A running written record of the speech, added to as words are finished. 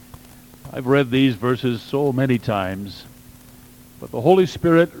I've read these verses so many times, but the Holy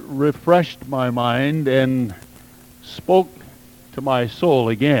Spirit refreshed my mind and spoke to my soul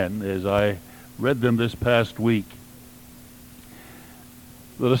again as I read them this past week.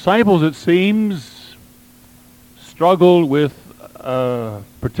 The disciples, it seems, struggled with a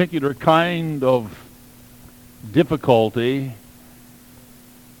particular kind of difficulty,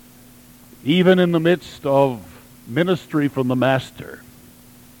 even in the midst of ministry from the Master.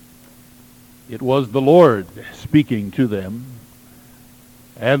 It was the Lord speaking to them.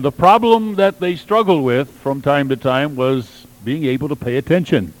 And the problem that they struggled with from time to time was being able to pay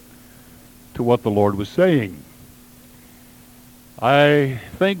attention to what the Lord was saying. I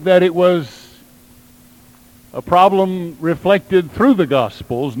think that it was a problem reflected through the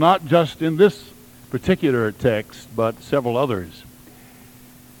Gospels, not just in this particular text, but several others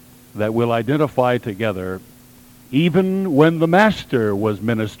that we'll identify together. Even when the Master was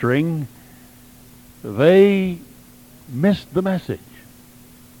ministering, they missed the message.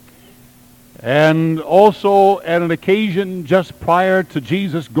 And also at an occasion just prior to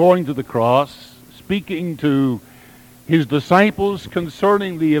Jesus going to the cross, speaking to his disciples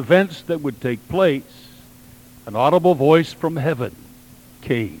concerning the events that would take place, an audible voice from heaven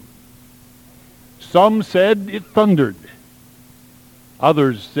came. Some said it thundered.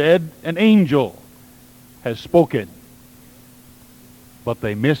 Others said an angel has spoken. But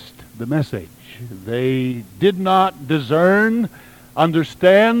they missed the message. They did not discern,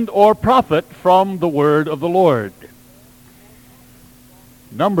 understand, or profit from the word of the Lord.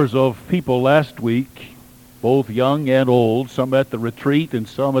 Numbers of people last week, both young and old, some at the retreat and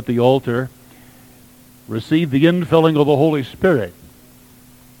some at the altar, received the infilling of the Holy Spirit.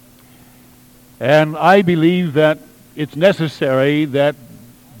 And I believe that it's necessary that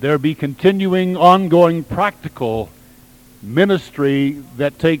there be continuing, ongoing, practical ministry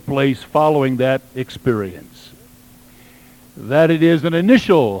that take place following that experience. That it is an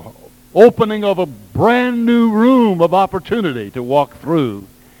initial opening of a brand new room of opportunity to walk through.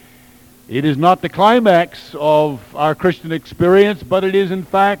 It is not the climax of our Christian experience, but it is in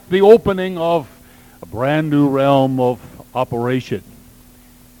fact the opening of a brand new realm of operation,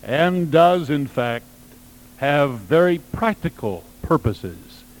 and does in fact have very practical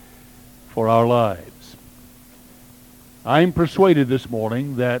purposes for our lives. I'm persuaded this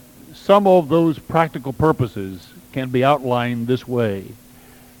morning that some of those practical purposes can be outlined this way: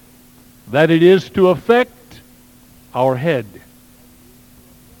 that it is to affect our head.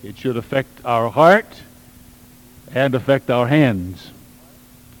 It should affect our heart and affect our hands.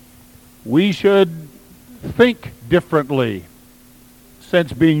 We should think differently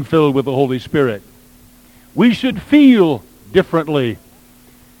since being filled with the Holy Spirit. We should feel differently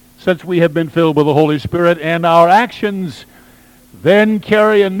since we have been filled with the Holy Spirit, and our actions then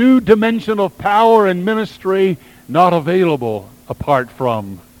carry a new dimension of power and ministry not available apart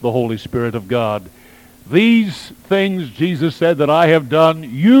from the Holy Spirit of God. These things, Jesus said, that I have done,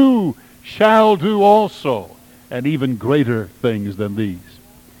 you shall do also, and even greater things than these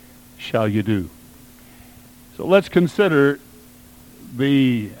shall you do. So let's consider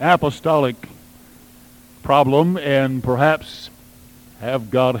the apostolic problem and perhaps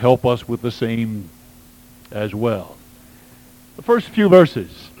have God help us with the same as well. The first few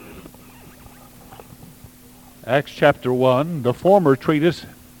verses. Acts chapter 1, the former treatise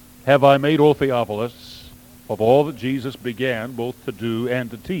have I made, O Theophilus, of all that Jesus began both to do and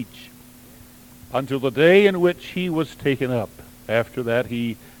to teach, until the day in which he was taken up. After that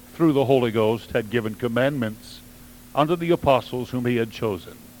he, through the Holy Ghost, had given commandments unto the apostles whom he had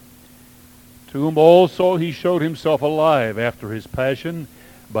chosen, to whom also he showed himself alive after his passion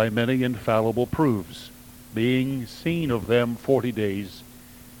by many infallible proofs, being seen of them 40 days,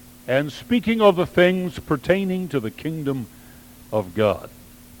 and speaking of the things pertaining to the kingdom of God.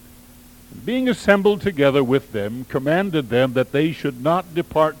 Being assembled together with them, commanded them that they should not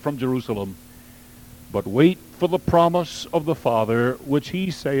depart from Jerusalem, but wait for the promise of the Father, which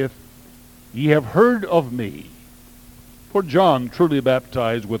he saith, Ye have heard of me. For John truly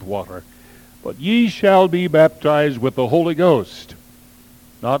baptized with water, but ye shall be baptized with the Holy Ghost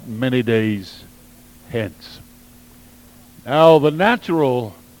not many days hence. Now, the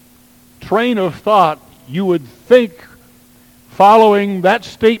natural train of thought you would think following that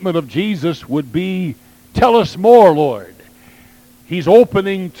statement of Jesus would be, tell us more, Lord. He's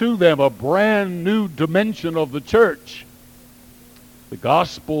opening to them a brand new dimension of the church. The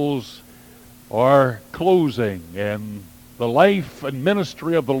Gospels are closing, and the life and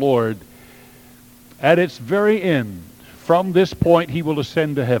ministry of the Lord at its very end. From this point, he will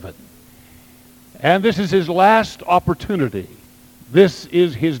ascend to heaven. And this is his last opportunity This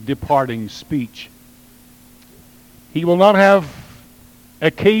is his departing speech. He will not have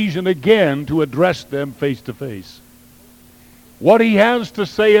occasion again to address them face to face. What he has to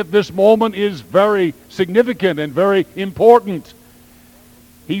say at this moment is very significant and very important.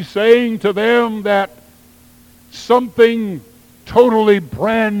 He's saying to them that something totally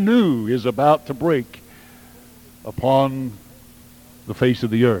brand new is about to break upon the face of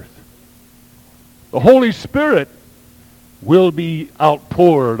the earth. The Holy Spirit will be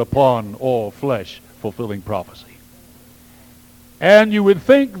outpoured upon all flesh, fulfilling prophecy. And you would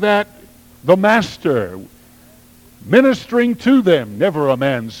think that the Master, ministering to them, never a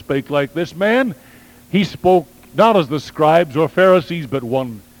man spake like this man. He spoke not as the scribes or Pharisees, but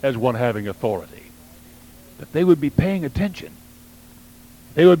as one having authority. That they would be paying attention.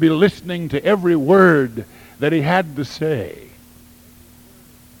 They would be listening to every word that he had to say.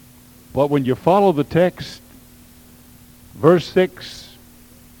 But when you follow the text, verse 6,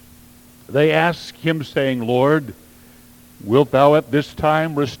 they ask him, saying, Lord, wilt thou at this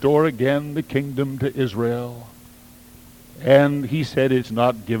time restore again the kingdom to Israel? And he said, it's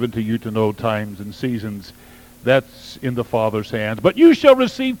not given to you to know times and seasons. That's in the Father's hands. But you shall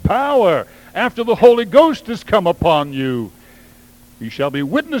receive power after the Holy Ghost has come upon you. You shall be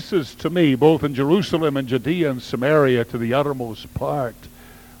witnesses to me, both in Jerusalem and Judea and Samaria, to the uttermost part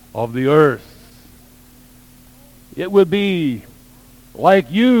of the earth. It would be like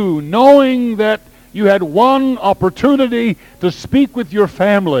you knowing that you had one opportunity to speak with your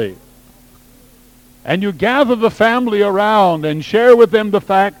family, and you gather the family around and share with them the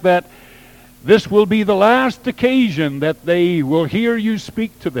fact that this will be the last occasion that they will hear you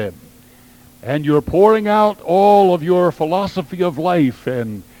speak to them. And you're pouring out all of your philosophy of life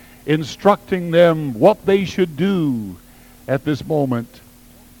and instructing them what they should do at this moment.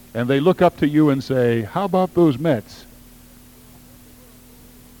 And they look up to you and say, how about those Mets?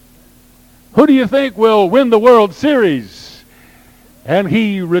 Who do you think will win the World Series? And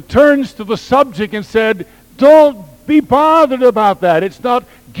he returns to the subject and said, don't be bothered about that. It's not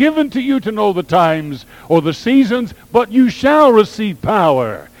given to you to know the times or the seasons, but you shall receive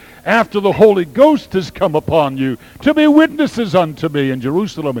power after the Holy Ghost has come upon you, to be witnesses unto me in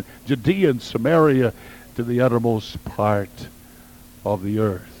Jerusalem and Judea and Samaria, to the uttermost part of the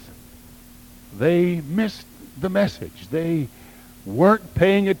earth. They missed the message. They weren't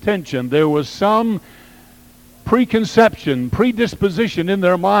paying attention. There was some preconception, predisposition in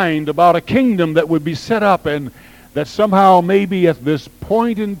their mind about a kingdom that would be set up, and that somehow maybe at this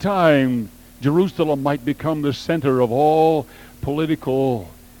point in time Jerusalem might become the center of all political,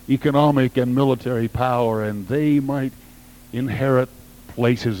 economic, and military power, and they might inherit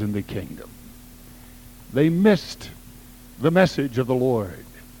places in the kingdom. They missed the message of the Lord.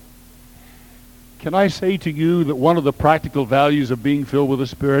 Can I say to you that one of the practical values of being filled with the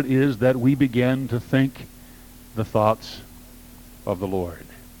Spirit is that we begin to think the thoughts of the Lord.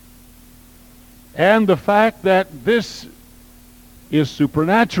 And the fact that this is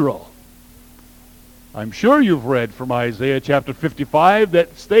supernatural. I'm sure you've read from Isaiah chapter 55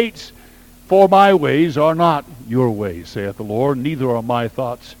 that states, for my ways are not your ways, saith the Lord, neither are my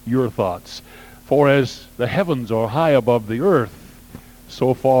thoughts your thoughts. For as the heavens are high above the earth,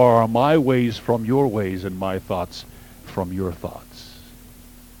 so far are my ways from your ways, and my thoughts from your thoughts.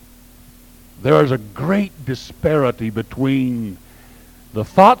 There is a great disparity between the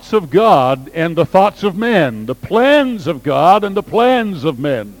thoughts of God and the thoughts of men, the plans of God and the plans of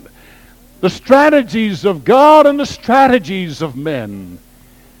men, the strategies of God and the strategies of men.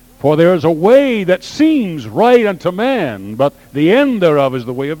 For there is a way that seems right unto man, but the end thereof is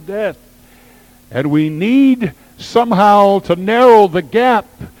the way of death. And we need somehow to narrow the gap,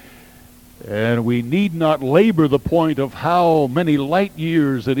 and we need not labor the point of how many light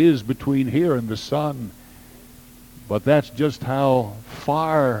years it is between here and the sun. But that's just how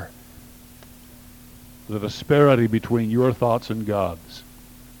far the disparity between your thoughts and God's,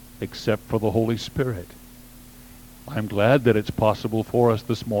 except for the Holy Spirit. I'm glad that it's possible for us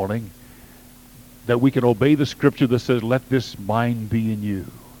this morning that we can obey the scripture that says, let this mind be in you,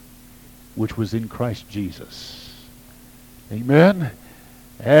 which was in Christ Jesus. Amen?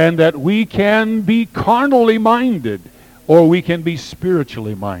 And that we can be carnally minded, or we can be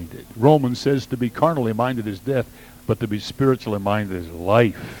spiritually minded. Romans says to be carnally minded is death, but to be spiritually minded is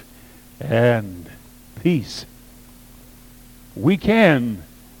life and peace. We can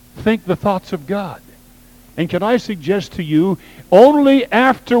think the thoughts of God. And can I suggest to you, only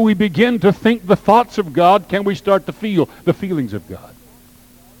after we begin to think the thoughts of God can we start to feel the feelings of God.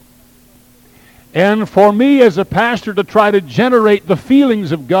 And for me as a pastor to try to generate the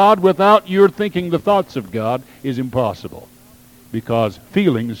feelings of God without your thinking the thoughts of God is impossible. because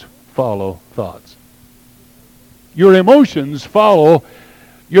feelings follow thoughts. Your emotions follow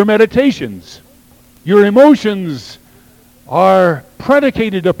your meditations. Your emotions are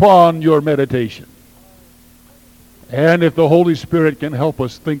predicated upon your meditation. And if the Holy Spirit can help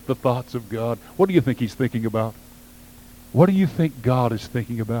us think the thoughts of God, what do you think He's thinking about? What do you think God is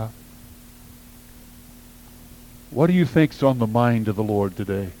thinking about? What do you think's on the mind of the Lord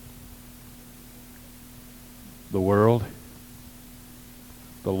today? The world?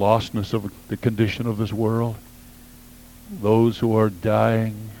 The lostness of the condition of this world? Those who are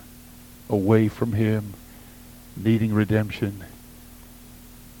dying away from Him, needing redemption?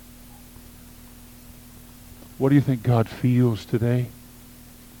 What do you think God feels today?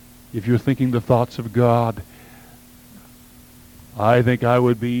 If you're thinking the thoughts of God, I think I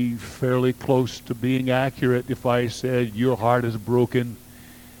would be fairly close to being accurate if I said your heart is broken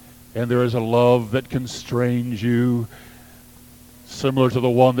and there is a love that constrains you, similar to the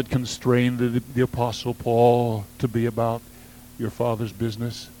one that constrained the Apostle Paul to be about your Father's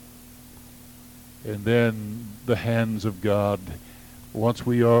business. And then the hands of God. Once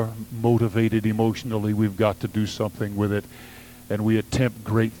we are motivated emotionally, we've got to do something with it. And we attempt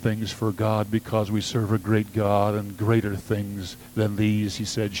great things for God because we serve a great God, and greater things than these, He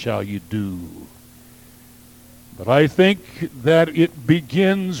said, shall you do. But I think that it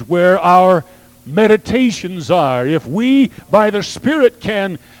begins where our meditations are. If we, by the Spirit,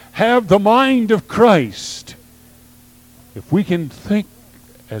 can have the mind of Christ, if we can think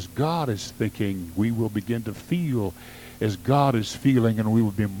as God is thinking, we will begin to feel as God is feeling, and we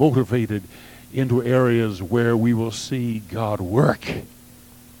will be motivated into areas where we will see God work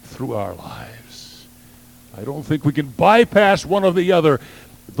through our lives. I don't think we can bypass one or the other.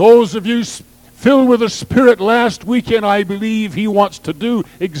 Those of you filled with the Spirit last weekend, I believe He wants to do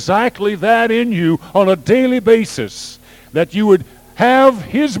exactly that in you on a daily basis, that you would have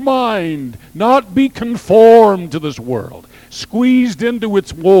His mind, not be conformed to this world, squeezed into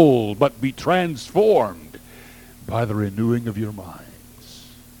its mold, but be transformed by the renewing of your minds.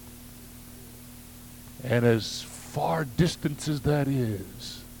 And as far distant as that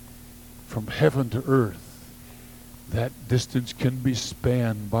is from heaven to earth, that distance can be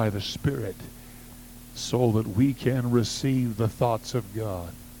spanned by the Spirit so that we can receive the thoughts of God.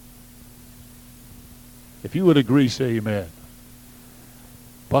 If you would agree, say amen.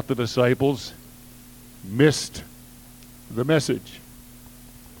 But the disciples missed the message.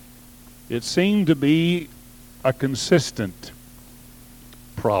 It seemed to be a consistent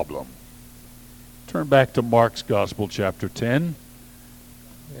problem. Turn back to Mark's Gospel, chapter 10,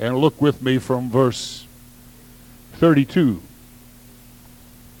 and look with me from verse 32.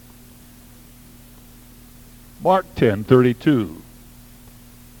 Mark 10:32.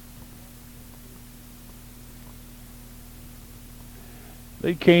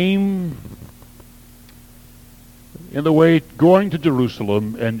 They came in the way going to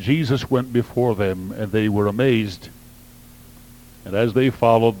Jerusalem, and Jesus went before them, and they were amazed. And as they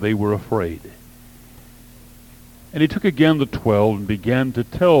followed, they were afraid. And He took again the 12 and began to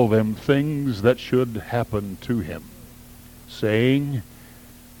tell them things that should happen to Him, saying,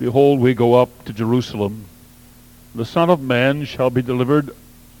 Behold, we go up to Jerusalem. The Son of Man shall be delivered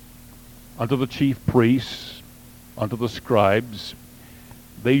unto the chief priests, unto the scribes.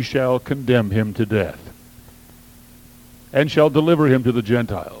 They shall condemn Him to death, and shall deliver Him to the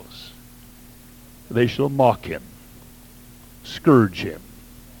Gentiles. They shall mock Him, scourge Him,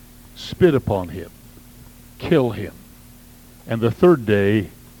 spit upon Him, kill Him, and the third day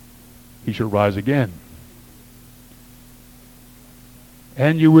He shall rise again.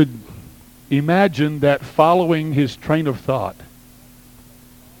 And you would imagine that following His train of thought,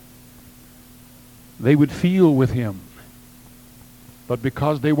 they would feel with Him. But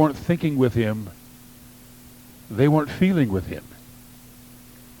because they weren't thinking with Him, they weren't feeling with Him.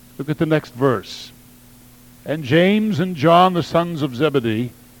 Look at the next verse. And James and John, the sons of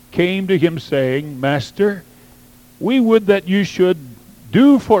Zebedee, came to Him, saying, Master, we would that you should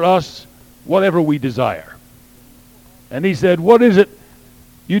do for us whatever we desire. And He said, what is it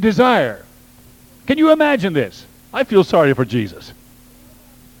you desire? Can you imagine this? I feel sorry for Jesus.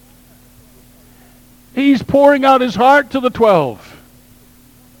 He's pouring out His heart to the 12.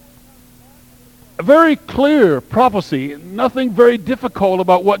 A very clear prophecy, nothing very difficult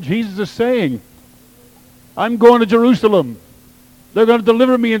about what Jesus is saying. I'm going to Jerusalem. They're going to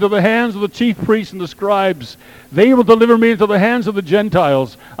deliver me into the hands of the chief priests and the scribes. They will deliver me into the hands of the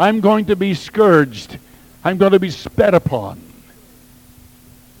Gentiles. I'm going to be scourged. I'm going to be spat upon.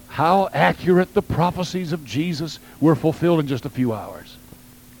 How accurate the prophecies of Jesus were fulfilled in just a few hours.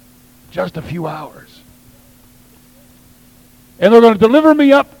 Just a few hours. And they're going to deliver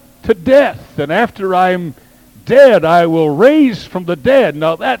me up to death. And after I'm dead, I will raise from the dead.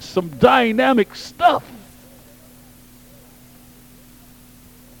 Now that's some dynamic stuff.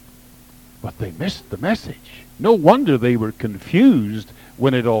 But they missed the message. No wonder they were confused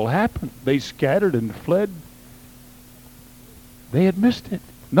when it all happened. They scattered and fled. They had missed it.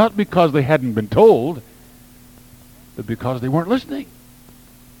 Not because they hadn't been told, but because they weren't listening.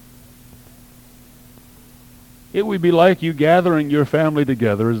 It would be like you gathering your family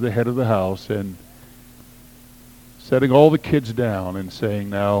together as the head of the house and setting all the kids down and saying,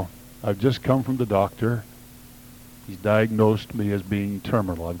 now, I've just come from the doctor. He's diagnosed me as being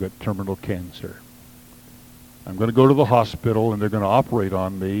terminal. I've got terminal cancer. I'm going to go to the hospital and they're going to operate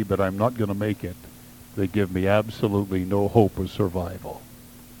on me, but I'm not going to make it. They give me absolutely no hope of survival.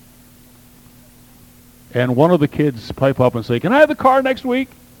 And one of the kids pipe up and say, can I have the car next week?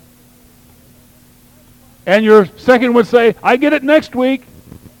 And your second would say, I get it next week.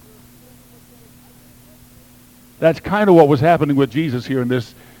 That's kind of what was happening with Jesus here in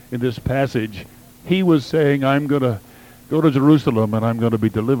this passage. He was saying, I'm going to go to Jerusalem and I'm going to be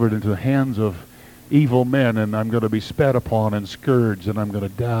delivered into the hands of evil men and I'm going to be spat upon and scourged and I'm going to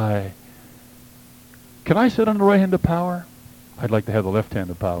die. Can I sit on the right hand of power? I'd like to have the left hand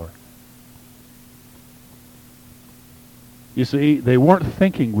of power. You see, they weren't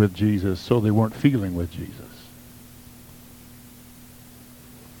thinking with Jesus, so they weren't feeling with Jesus.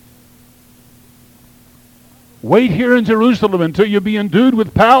 Wait here in Jerusalem until you be endued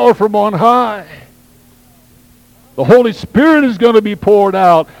with power from on high. The Holy Spirit is going to be poured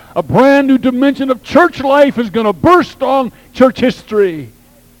out. A brand new dimension of church life is going to burst on church history.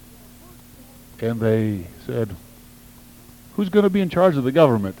 And they said, who's going to be in charge of the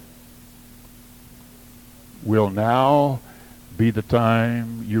government? Will now be the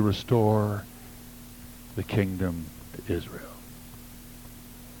time you restore the kingdom to Israel.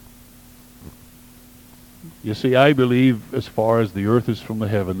 You see, I believe as far as the earth is from the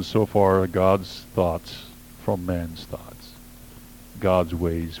heavens, so far are God's thoughts from man's thoughts. God's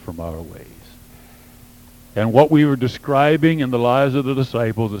ways from our ways. And what we were describing in the lives of the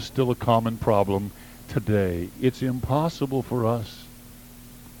disciples is still a common problem today. It's impossible for us.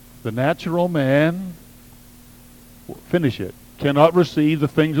 The natural man, finish it, cannot receive the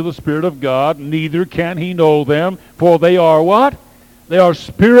things of the Spirit of God, neither can he know them, for they are what? They are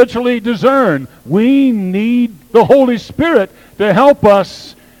spiritually discerned. We need the Holy Spirit to help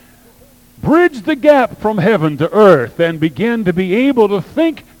us bridge the gap from heaven to earth and begin to be able to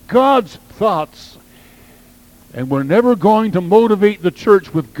think God's thoughts. And we're never going to motivate the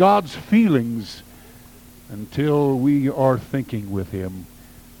church with God's feelings until we are thinking with Him.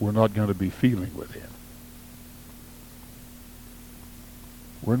 We're not going to be feeling with Him.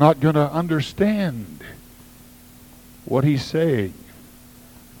 We're not going to understand what He's saying.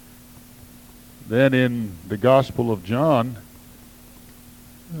 Then in the Gospel of John,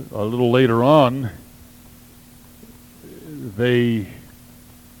 a little later on, they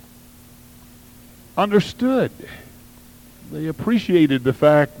understood. They appreciated the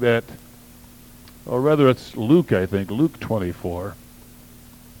fact that, or rather it's Luke, I think, Luke 24.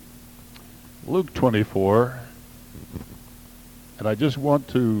 Luke 24, and I just want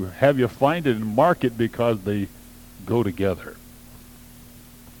to have you find it and mark it because they go together.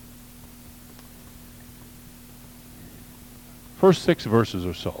 First 6 verses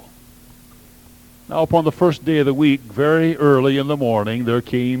or so. Now upon the first day of the week, very early in the morning, there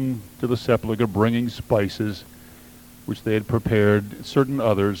came to the sepulchre bringing spices, which they had prepared, certain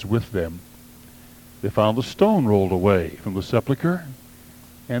others with them. They found the stone rolled away from the sepulchre,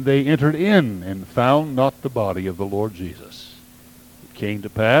 and they entered in and found not the body of the Lord Jesus. It came to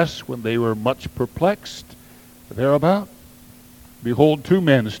pass, when they were much perplexed thereabout, behold, 2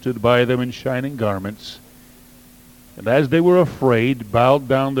 men stood by them in shining garments, and as they were afraid, bowed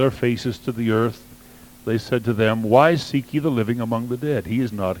down their faces to the earth. They said to them, why seek ye the living among the dead? He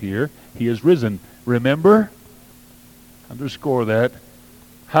is not here. He is risen. Remember, underscore that,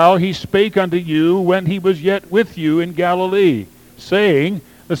 how he spake unto you when he was yet with you in Galilee, saying,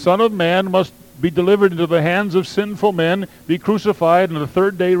 the Son of Man must be delivered into the hands of sinful men, be crucified, and the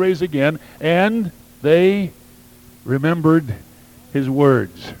 3rd day raised again. And they remembered his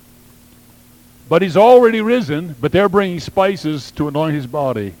words. But he's already risen, but they're bringing spices to anoint his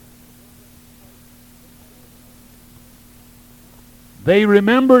body. They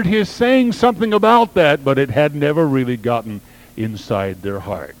remembered his saying something about that, but it had never really gotten inside their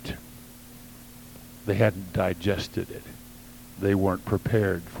heart. They hadn't digested it. They weren't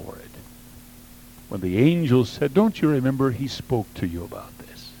prepared for it. When the angel said, don't you remember he spoke to you about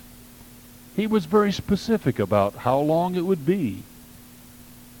this? He was very specific about how long it would be.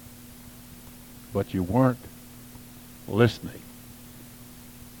 But you weren't listening.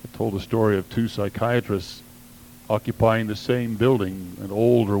 I told the story of two psychiatrists occupying the same building, an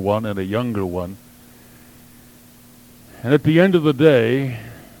older one and a younger one. And at the end of the day,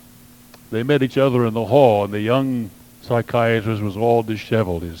 they met each other in the hall, and the young psychiatrist was all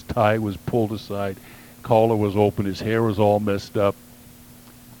disheveled. His tie was pulled aside, collar was open, his hair was all messed up.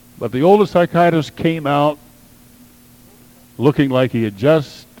 But the older psychiatrist came out looking like he had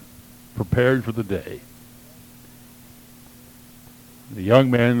just prepared for the day. The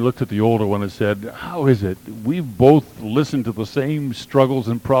young man looked at the older one and said, "How is it? We've both listened to the same struggles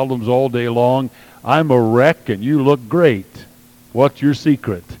and problems all day long. I'm a wreck and you look great. What's your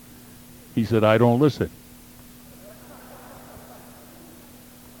secret?" He said, "I don't listen."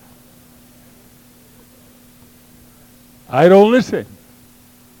 I don't listen.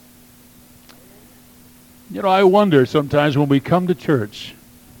 You know, I wonder sometimes when we come to church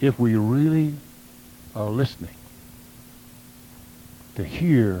if we really are listening to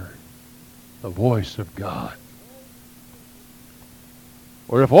hear the voice of God.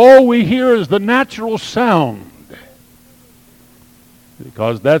 Or if all we hear is the natural sound,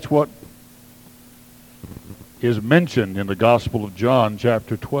 because that's what is mentioned in the Gospel of John,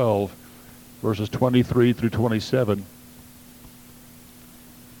 chapter 12, verses 23 through 27.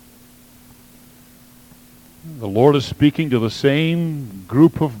 The Lord is speaking to the same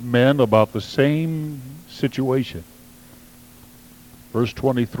group of men about the same situation. Verse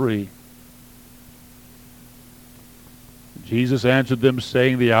 23. Jesus answered them,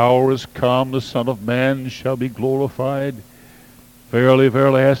 saying, "The hour is come, the Son of Man shall be glorified. Verily,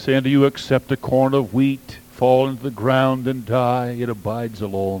 verily, I say unto you, except a corn of wheat fall into the ground and die, it abides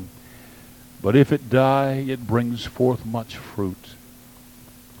alone. But if it die, it brings forth much fruit."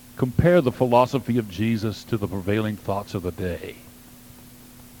 Compare the philosophy of Jesus to the prevailing thoughts of the day.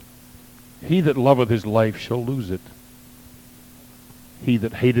 He that loveth his life shall lose it. He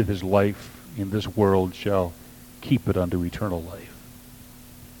that hateth his life in this world shall keep it unto eternal life.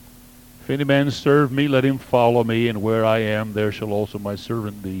 If any man serve me, let him follow me, and where I am, there shall also my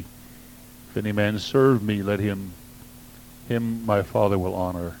servant be. If any man serve me, let him my Father will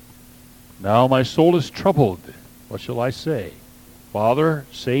honor. Now my soul is troubled. What shall I say? Father,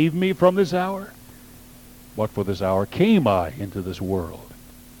 save me from this hour. What for this hour came I into this world?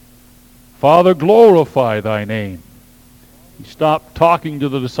 Father, glorify thy name. He stopped talking to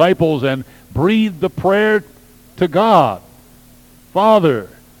the disciples and breathed the prayer to God. Father,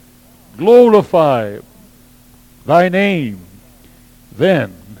 glorify thy name.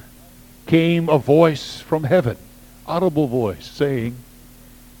 Then came a voice from heaven, audible voice, saying,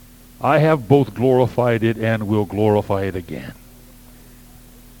 I have both glorified it and will glorify it again.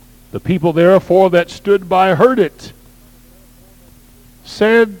 The people therefore that stood by heard it,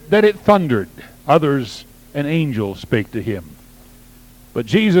 said that it thundered. Others, an angel spake to him. But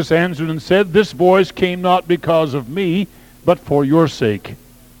Jesus answered and said, This voice came not because of me, but for your sake. He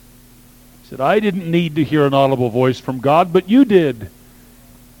said, I didn't need to hear an audible voice from God, but you did.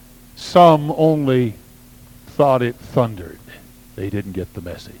 Some only thought it thundered. They didn't get the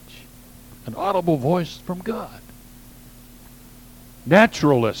message. An audible voice from God.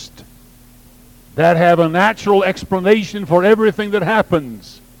 Naturalists that have a natural explanation for everything that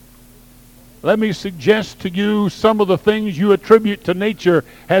happens. Let me suggest to you some of the things you attribute to nature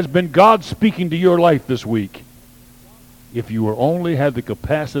has been God speaking to your life this week. If you only had the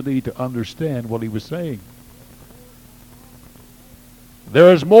capacity to understand what he was saying.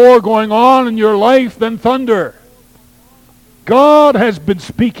 There is more going on in your life than thunder. God has been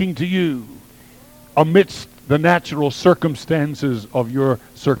speaking to you amidst the natural circumstances of your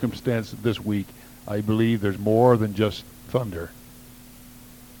circumstance this week. I believe there's more than just thunder.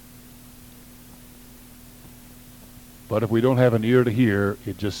 But if we don't have an ear to hear,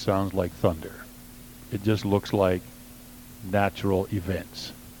 it just sounds like thunder. It just looks like natural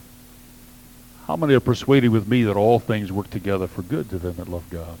events. How many are persuaded with me that all things work together for good to them that love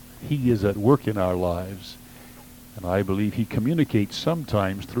God? He is at work in our lives, and I believe he communicates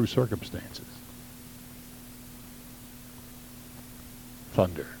sometimes through circumstances.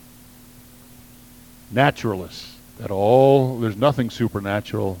 Thunder. Naturalists, there's nothing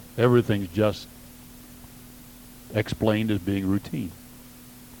supernatural. Everything's just explained as being routine.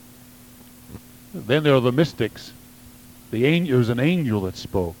 Then there are the mystics. It was an angel that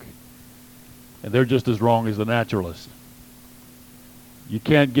spoke. And they're just as wrong as the naturalists. You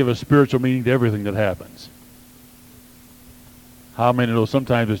can't give a spiritual meaning to everything that happens. How many know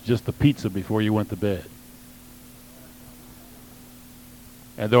sometimes it's just the pizza before you went to bed?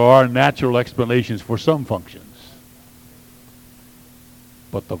 And there are natural explanations for some functions.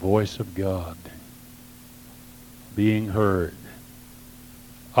 But the voice of God being heard,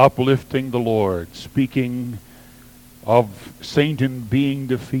 uplifting the Lord, speaking of Satan being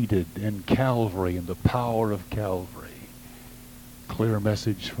defeated in Calvary and the power of Calvary. Clear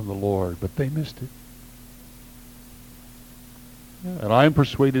message from the Lord, but they missed it. And I'm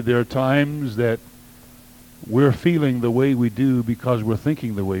persuaded there are times that we're feeling the way we do because we're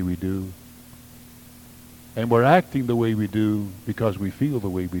thinking the way we do. And we're acting the way we do because we feel the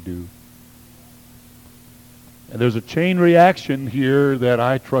way we do. And there's a chain reaction here that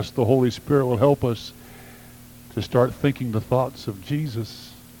I trust the Holy Spirit will help us to start thinking the thoughts of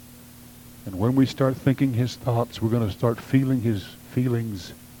Jesus. And when we start thinking his thoughts, we're going to start feeling his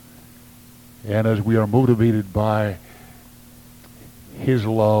feelings. And as we are motivated by his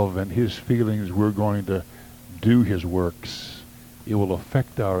love and his feelings, we're going to do his works. It will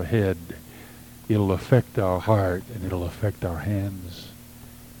affect our head. It'll affect our heart, and it'll affect our hands.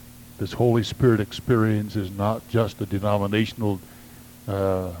 This Holy Spirit experience is not just a denominational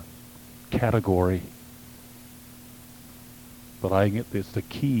category, but I think it's the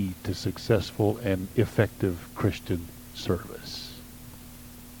key to successful and effective Christian service.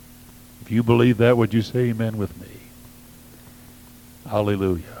 If you believe that, would you say amen with me?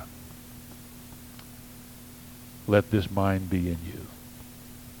 Hallelujah. Let this mind be in you.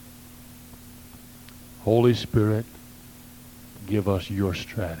 Holy Spirit, give us your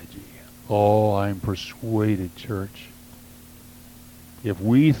strategy. Oh, I'm persuaded, church, if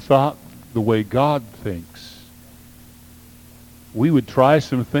we thought the way God thinks, we would try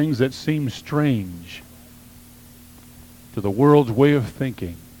some things that seem strange to the world's way of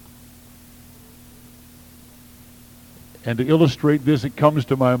thinking. And to illustrate this, it comes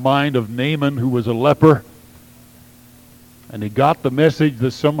to my mind of Naaman, who was a leper. And he got the message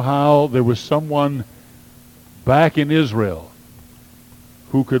that somehow there was someone back in Israel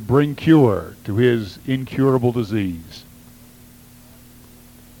who could bring cure to his incurable disease.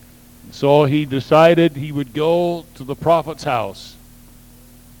 So he decided he would go to the prophet's house.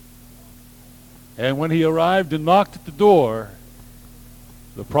 And when he arrived and knocked at the door,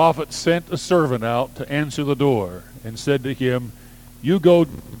 the prophet sent a servant out to answer the door and said to him, "You go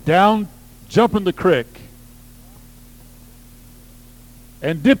down, jump in the creek,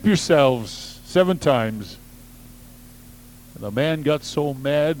 and dip yourselves 7 times. And the man got so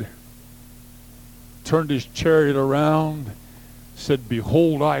mad, turned his chariot around, said,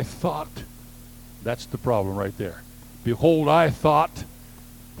 "Behold, I thought," that's the problem right there. "Behold, I thought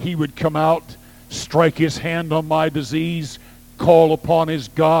he would come out, strike his hand on my disease, call upon his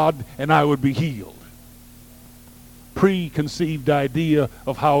God, and I would be healed." Preconceived idea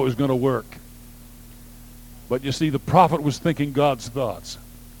of how it was going to work. But you see, the prophet was thinking God's thoughts.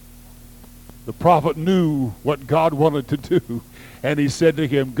 The prophet knew what God wanted to do, and he said to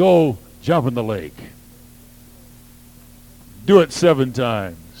him, "Go jump in the lake. Do it 7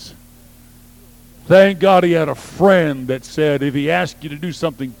 times. Thank God he had a friend that said, if he asked you to do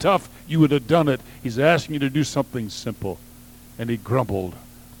something tough, you would have done it. He's asking you to do something simple. And he grumbled,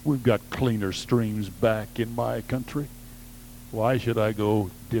 "We've got cleaner streams back in my country. Why should I go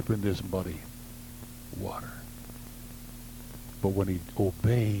dip in this muddy water?" But when he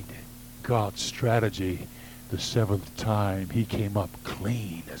obeyed God's strategy the 7th time, he came up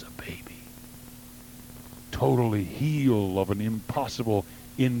clean as a baby. Totally healed of an impossible,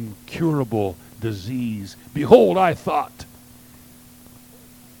 incurable disease. Behold, I thought.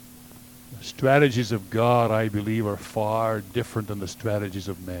 The strategies of God, I believe, are far different than the strategies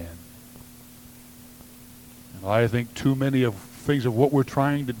of man. And I think too many of things of what we're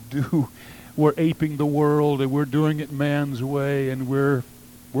trying to do, we're aping the world, and we're doing it man's way, and we're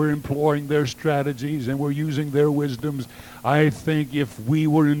employing their strategies, and we're using their wisdoms. I think if we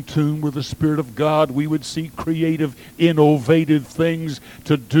were in tune with the Spirit of God, we would see creative, innovative things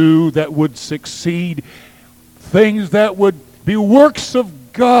to do that would succeed, things that would be works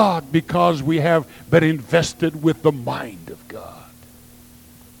of God, because we have been invested with the mind of God.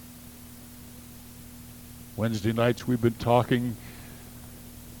 Wednesday nights we've been talking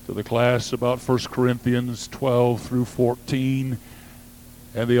to the class about 1 Corinthians 12 through 14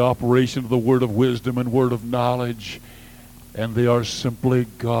 and the operation of the word of wisdom and word of knowledge. And they are simply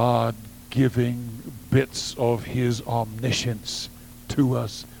God giving bits of his omniscience to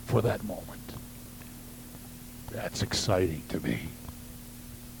us for that moment. That's exciting to me.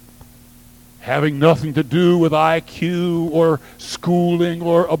 Having nothing to do with IQ or schooling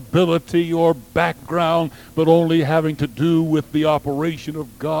or ability or background, but only having to do with the operation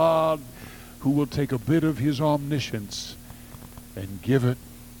of God, who will take a bit of his omniscience and give it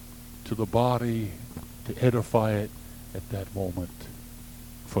to the body to edify it at that moment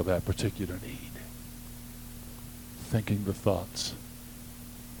for that particular need. Thinking the thoughts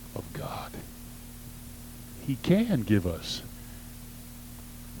of God. He can give us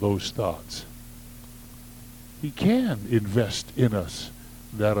those thoughts. He can invest in us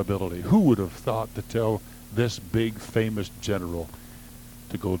that ability. Who would have thought to tell this big famous general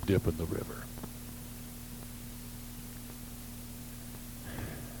to go dip in the river?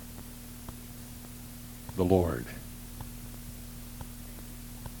 The Lord.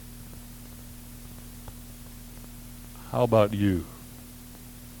 How about you?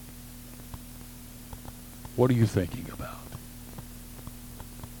 What are you thinking about?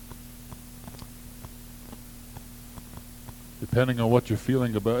 Depending on what you're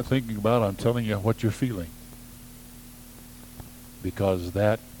thinking about, I'm telling you what you're feeling. Because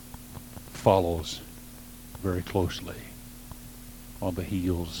that follows very closely on the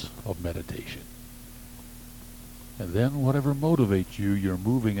heels of meditation. And then whatever motivates you, you're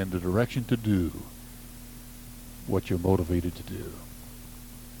moving in the direction to do what you're motivated to do.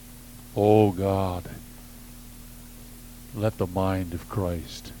 Oh God, let the mind of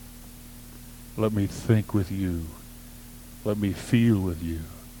Christ, let me think with you, let me feel with you,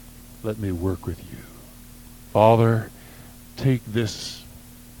 let me work with you. Father, take this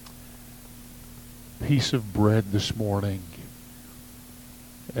piece of bread this morning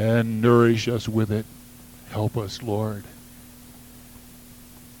and nourish us with it. Help us, Lord,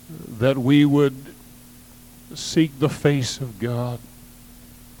 that we would seek the face of God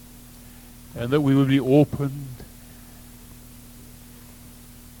and that we would be open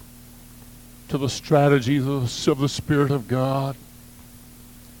to the strategies of the Spirit of God.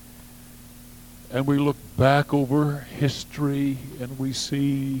 And we look back over history and we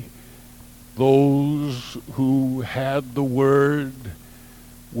see those who had the Word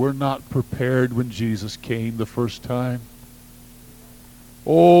were not prepared when Jesus came the first time.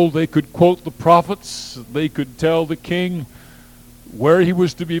 Oh, they could quote the prophets. They could tell the king where he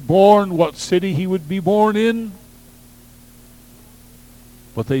was to be born, what city he would be born in.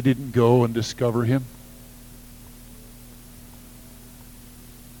 But they didn't go and discover him.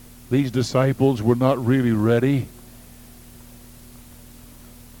 These disciples were not really ready,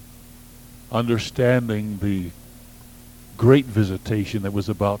 understanding the great visitation that was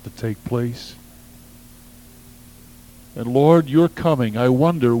about to take place. And Lord, you're coming. I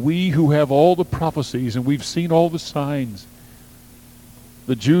wonder, we who have all the prophecies and we've seen all the signs,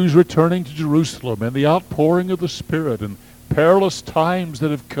 the Jews returning to Jerusalem and the outpouring of the Spirit and perilous times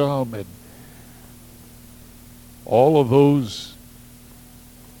that have come and all of those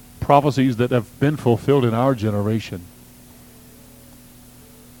prophecies that have been fulfilled in our generation.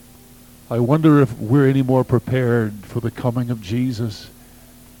 I wonder if we're any more prepared for the coming of Jesus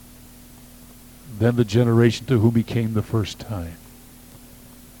than the generation to whom he came the first time.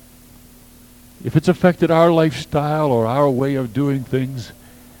 If it's affected our lifestyle or our way of doing things,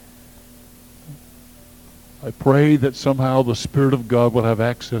 I pray that somehow the Spirit of God will have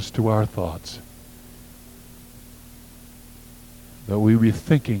access to our thoughts. That we be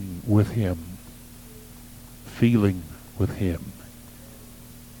thinking with him, feeling with him,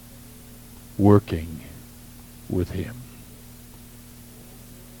 working with him.